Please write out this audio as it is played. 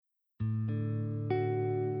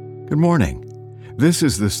Good morning. This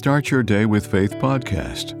is the Start Your Day with Faith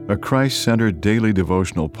podcast, a Christ-centered daily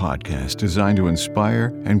devotional podcast designed to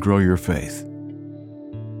inspire and grow your faith.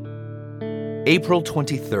 April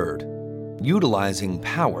 23rd, Utilizing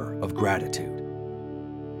Power of Gratitude.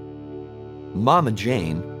 Mama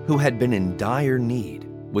Jane, who had been in dire need,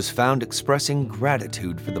 was found expressing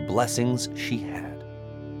gratitude for the blessings she had.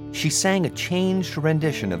 She sang a changed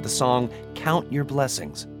rendition of the song, "Count Your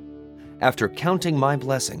Blessings." After counting my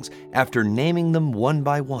blessings, after naming them one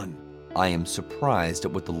by one, I am surprised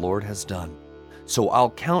at what the Lord has done. So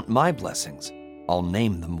I'll count my blessings. I'll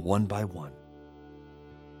name them one by one.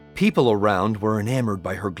 People around were enamored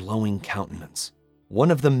by her glowing countenance.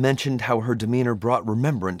 One of them mentioned how her demeanor brought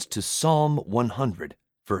remembrance to Psalm 100,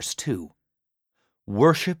 verse 2.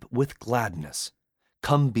 Worship with gladness.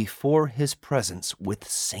 Come before his presence with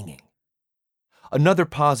singing. Another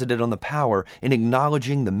posited on the power in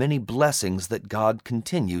acknowledging the many blessings that God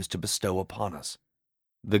continues to bestow upon us.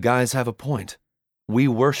 The guys have a point. We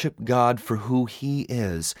worship God for who he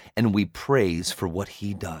is, and we praise for what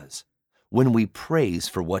he does. When we praise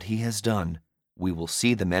for what he has done, we will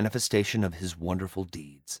see the manifestation of his wonderful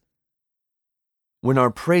deeds. When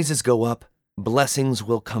our praises go up, blessings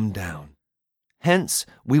will come down. Hence,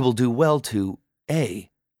 we will do well to A.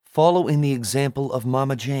 Follow in the example of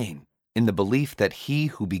Mama Jane, in the belief that he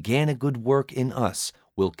who began a good work in us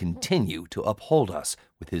will continue to uphold us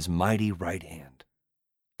with his mighty right hand.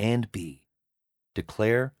 And B.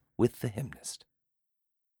 Declare with the hymnist,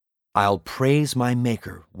 I'll praise my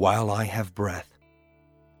Maker while I have breath,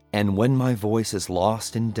 and when my voice is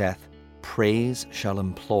lost in death, praise shall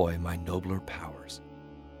employ my nobler powers.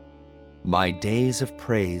 My days of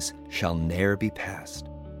praise shall ne'er be past,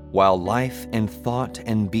 while life and thought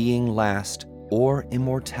and being last, or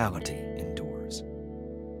immortality endures.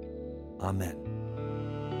 Amen.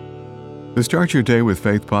 The Start Your Day with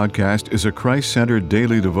Faith podcast is a Christ-centered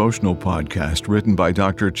daily devotional podcast written by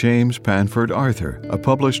Dr. James Panford Arthur, a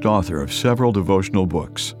published author of several devotional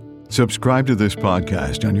books. Subscribe to this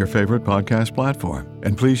podcast on your favorite podcast platform,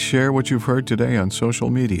 and please share what you've heard today on social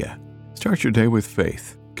media. Start your day with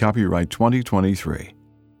faith. Copyright 2023.